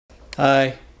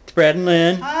Hi, it's Brad and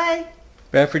Lynn. Hi.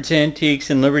 Bradford's Antiques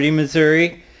in Liberty,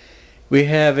 Missouri. We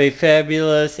have a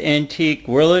fabulous antique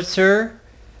Wurlitzer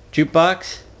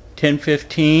jukebox,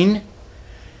 1015,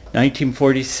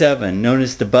 1947, known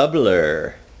as the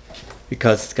Bubbler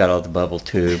because it's got all the bubble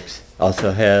tubes.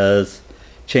 Also has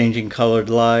changing colored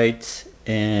lights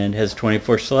and has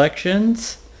 24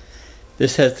 selections.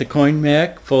 This has the coin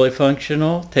mech, fully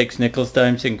functional, takes nickels,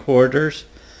 dimes, and quarters.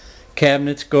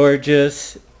 Cabinet's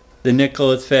gorgeous. The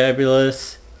nickel is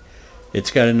fabulous. It's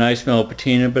got a nice metal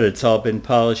patina, but it's all been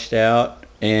polished out,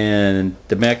 and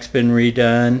the mech's been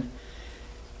redone,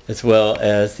 as well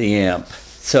as the amp.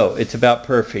 So it's about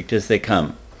perfect as they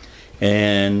come.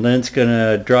 And Lynn's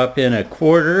gonna drop in a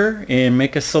quarter and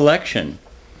make a selection.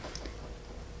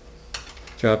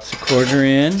 Drops the quarter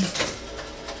in,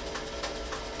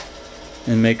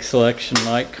 and make selection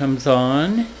light comes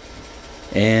on,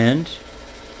 and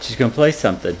she's gonna play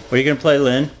something. What are you gonna play,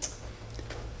 Lynn?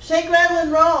 Shake, rattle,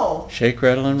 and roll. Shake,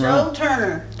 rattle, and roll. Joe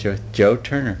Turner. Joe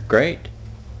Turner. Great.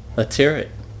 Let's hear it.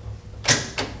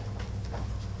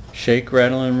 Shake,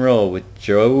 rattle, and roll with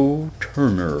Joe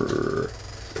Turner.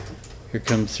 Here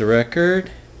comes the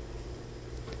record.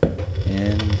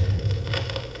 And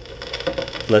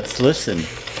let's listen.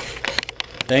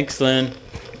 Thanks, Lynn.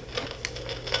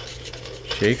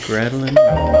 Shake, rattle, and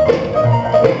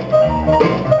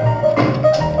roll.